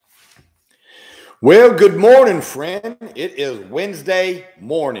Well, good morning, friend. It is Wednesday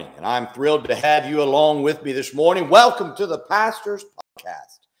morning, and I'm thrilled to have you along with me this morning. Welcome to the Pastor's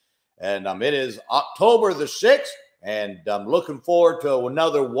Podcast. And it is October the 6th, and I'm looking forward to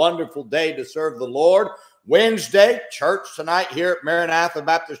another wonderful day to serve the Lord. Wednesday, church tonight here at Maranatha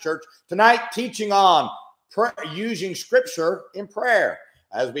Baptist Church. Tonight, teaching on using Scripture in prayer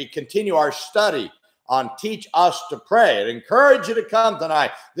as we continue our study on Teach Us to Pray. I encourage you to come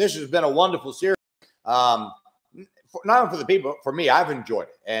tonight. This has been a wonderful series. Not only for the people, for me, I've enjoyed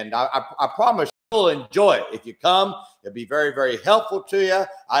it. And I promise you'll enjoy it. If you come, it'll be very, very helpful to you.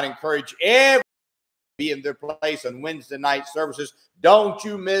 I'd encourage everyone to be in their place on Wednesday night services. Don't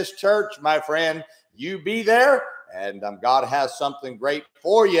you miss church, my friend. You be there, and God has something great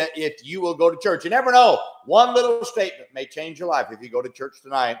for you if you will go to church. You never know. One little statement may change your life if you go to church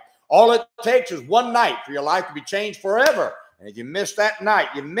tonight. All it takes is one night for your life to be changed forever. And if you miss that night,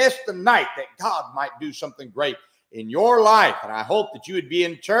 you miss the night that God might do something great in your life. And I hope that you would be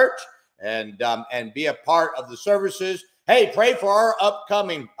in church and be a part of the services. Hey, pray for our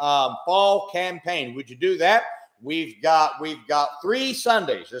upcoming fall campaign. Would you do that? We've got 3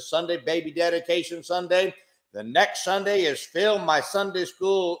 Sundays. This Sunday, Baby Dedication Sunday. The next Sunday is Fill My Sunday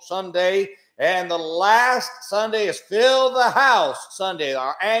School Sunday. And the last Sunday is Fill the House Sunday,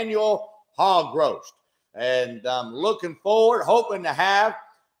 our annual hog roast. And I'm looking forward, hoping to have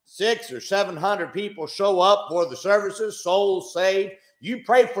 600 or 700 people show up for the services, souls saved. You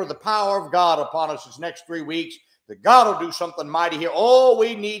pray for the power of God upon us this next 3 weeks, that God will do something mighty here. Oh,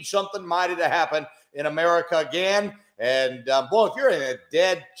 we need something mighty to happen in America again. And boy, if you're in a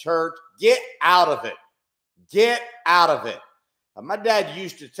dead church, get out of it. Get out of it. My dad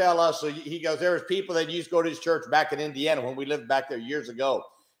used to tell us, he goes, there was people that used to go to his church back in Indiana when we lived back there years ago.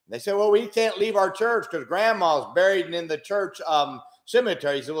 They said, well, we can't leave our church because grandma's buried in the church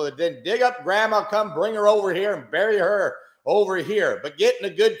cemetery. He said, well, then dig up grandma, come bring her over here and bury her over here. But get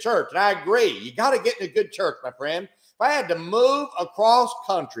in a good church. And I agree. You got to get in a good church, my friend. If I had to move across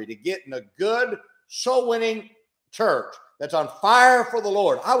country to get in a good soul-winning church that's on fire for the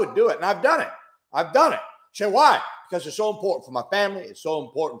Lord, I would do it. And I've done it. I've done it. You say, why? Because it's so important for my family. It's so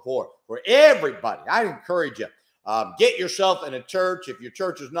important for everybody. I encourage you. Get yourself in a church. If your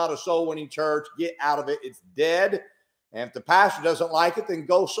church is not a soul-winning church, get out of it. It's dead. And if the pastor doesn't like it, then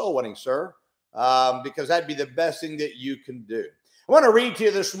go soul-winning, sir, because that'd be the best thing that you can do. I want to read to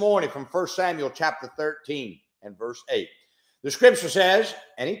you this morning from 1 Samuel chapter 13 and verse 8. The scripture says,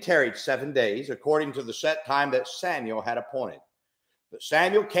 and he tarried 7 days according to the set time that Samuel had appointed. But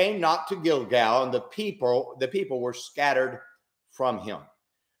Samuel came not to Gilgal, and the people were scattered from him.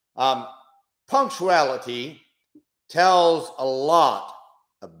 Punctuality tells a lot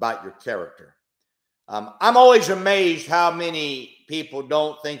about your character. I'm always amazed how many people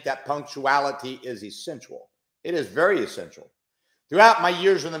don't think that punctuality is essential. It is very essential. Throughout my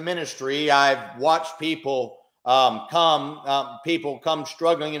years in the ministry, I've watched people come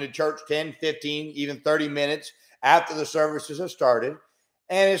struggling into church 10, 15, even 30 minutes after the services have started.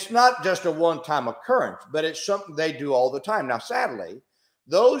 And it's not just a one-time occurrence, but it's something they do all the time. Now, sadly,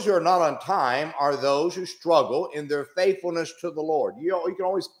 those who are not on time are those who struggle in their faithfulness to the Lord. You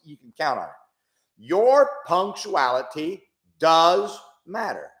can count on it. Your punctuality does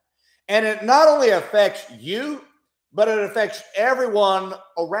matter. And it not only affects you, but it affects everyone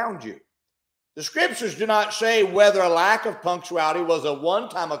around you. The scriptures do not say whether a lack of punctuality was a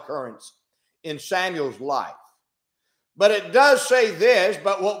one-time occurrence in Samuel's life. But it does say this,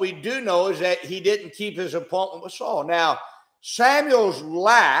 but what we do know is that he didn't keep his appointment with Saul. Now, Samuel's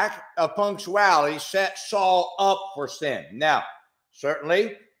lack of punctuality set Saul up for sin. Now,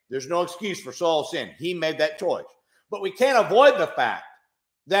 certainly, there's no excuse for Saul's sin. He made that choice. But we can't avoid the fact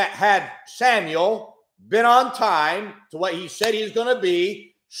that had Samuel been on time to what he said he was going to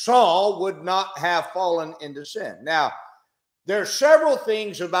be, Saul would not have fallen into sin. Now, there are several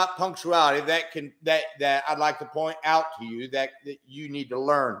things about punctuality that I'd like to point out to you that you need to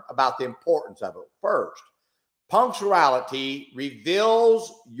learn about the importance of it. First, punctuality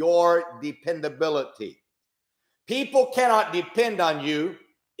reveals your dependability. People cannot depend on you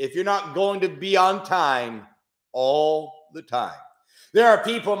if you're not going to be on time all the time. There are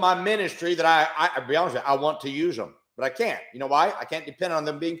people in my ministry that I'll be honest with you, I want to use them, but I can't. You know why? I can't depend on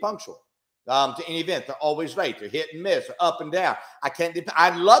them being punctual to any event. They're always late. They're hit and miss. They're up and down. I can't depend.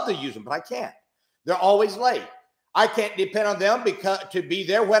 I'd love to use them, but I can't. They're always late. I can't depend on them to be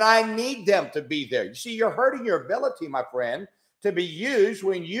there when I need them to be there. You see, you're hurting your ability, my friend, to be used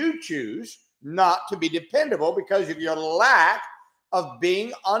when you choose not to be dependable because of your lack of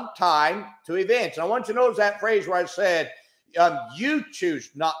being on time to events. And I want you to notice that phrase where I said, You choose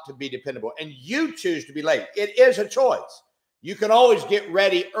not to be dependable, and you choose to be late. It is a choice. You can always get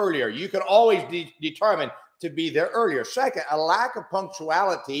ready earlier. You can always determine to be there earlier. Second, a lack of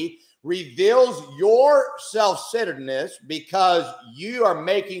punctuality reveals your self-centeredness because you are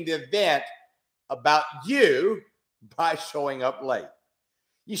making the event about you by showing up late.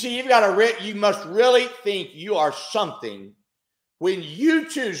 You see, you must really think you are something when you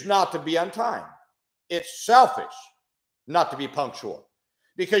choose not to be on time. It's selfish not to be punctual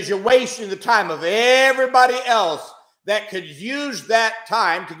because you're wasting the time of everybody else that could use that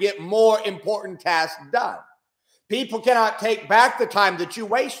time to get more important tasks done. People cannot take back the time that you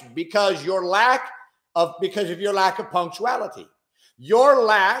wasted because of your lack of punctuality. Your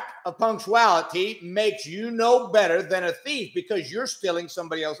lack of punctuality makes you no better than a thief because you're stealing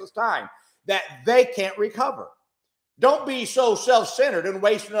somebody else's time that they can't recover. Don't be so self-centered and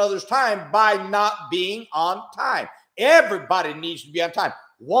wasting others' time by not being on time. Everybody needs to be on time.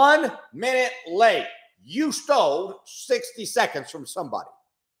 1 minute late, you stole 60 seconds from somebody.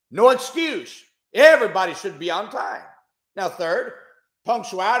 No excuse. Everybody should be on time. Now, third,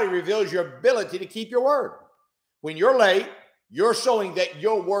 punctuality reveals your ability to keep your word. When you're late, you're showing that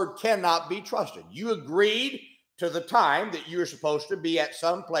your word cannot be trusted. You agreed to the time that you're supposed to be at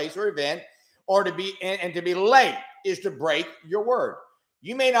some place or event, or to be late is to break your word.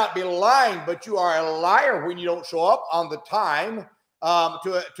 You may not be lying, but you are a liar when you don't show up on the time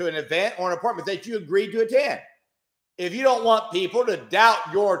to an event or an appointment that you agreed to attend. If you don't want people to doubt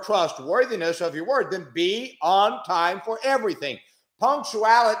your trustworthiness of your word, then be on time for everything.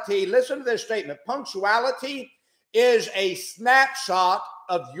 Punctuality, listen to this statement. Punctuality is a snapshot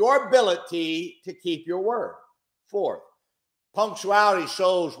of your ability to keep your word. Fourth, punctuality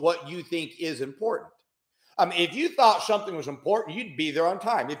shows what you think is important. If you thought something was important, you'd be there on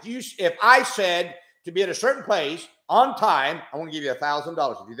time. If I said to be at a certain place on time, I want to give you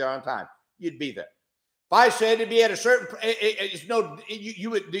 $1,000 if you're there on time, you'd be there. If I said to be at a certain, you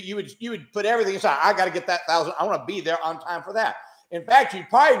would put everything aside. I got to get that $1,000. I want to be there on time for that. In fact, you'd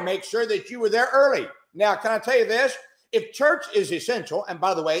probably make sure that you were there early. Now, can I tell you this? If church is essential, and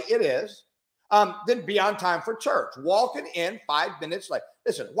by the way, it is, then be on time for church. Walking in 5 minutes late.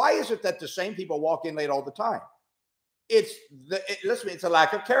 Listen, why is it that the same people walk in late all the time? It's a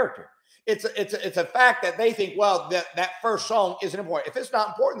lack of character. It's a fact that they think, well, that first song isn't important. If it's not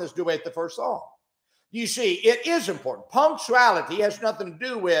important, let's do it at the first song. You see, it is important. Punctuality has nothing to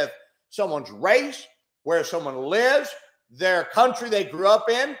do with someone's race, where someone lives, their country they grew up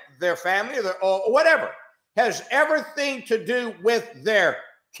in, their family, or whatever. Has everything to do with their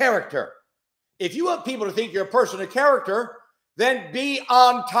character. If you want people to think you're a person of character, then be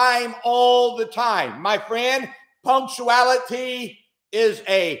on time all the time. My friend, punctuality is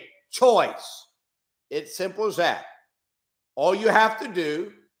a choice. It's simple as that. All you have to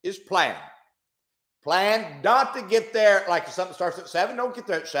do is plan. Plan not to get there, like if something starts at 7, don't get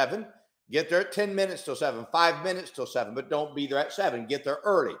there at 7. Get there at 10 minutes till 7, 5 minutes till 7, but don't be there at 7. Get there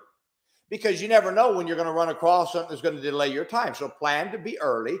early because you never know when you're going to run across something that's going to delay your time. So plan to be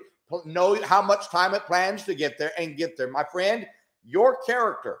early. Know how much time it plans to get there and get there. My friend, your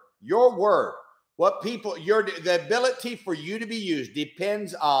character, your word, the ability for you to be used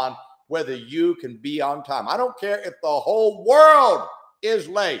depends on whether you can be on time. I don't care if the whole world is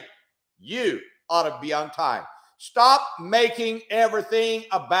late. You ought to be on time. Stop making everything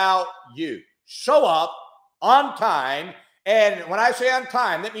about you. Show up on time. And when I say on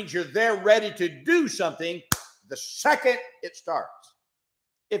time, that means you're there ready to do something the second it starts.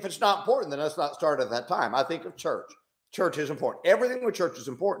 If it's not important, then let's not start at that time. I think of church. Church is important. Everything with church is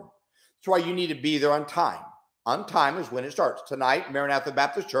important. That's why you need to be there on time. On time is when it starts. Tonight, Maranatha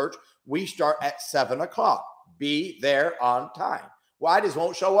Baptist Church, we start at 7 o'clock. Be there on time. Well, I just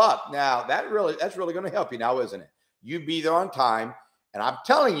won't show up. Now, that's really going to help you now, isn't it? You be there on time, and I'm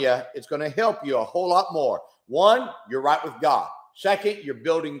telling you, it's going to help you a whole lot more. One, you're right with God. Second, you're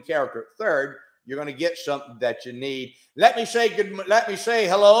building character. Third, you're going to get something that you need. Let me say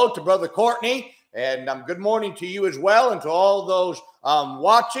hello to Brother Courtney, and good morning to you as well, and to all those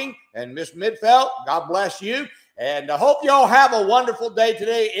watching. And Miss Midfeld, God bless you. And I hope you all have a wonderful day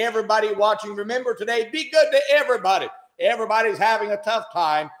today. Everybody watching, remember today, be good to everybody. Everybody's having a tough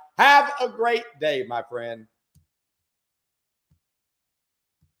time. Have a great day, my friend.